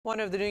One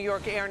of the New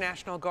York Air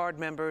National Guard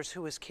members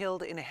who was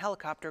killed in a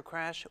helicopter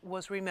crash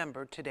was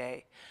remembered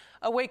today.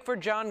 A wake for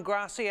John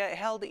Grassia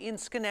held in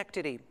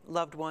Schenectady.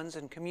 Loved ones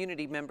and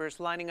community members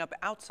lining up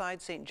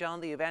outside St. John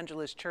the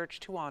Evangelist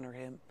Church to honor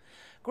him.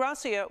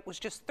 Grassia was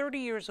just 30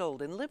 years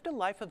old and lived a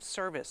life of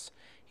service.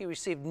 He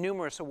received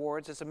numerous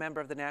awards as a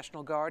member of the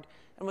National Guard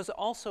and was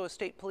also a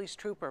state police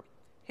trooper.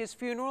 His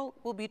funeral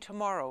will be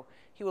tomorrow.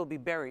 He will be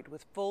buried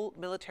with full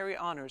military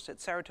honors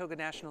at Saratoga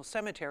National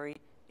Cemetery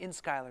in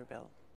Schuylerville.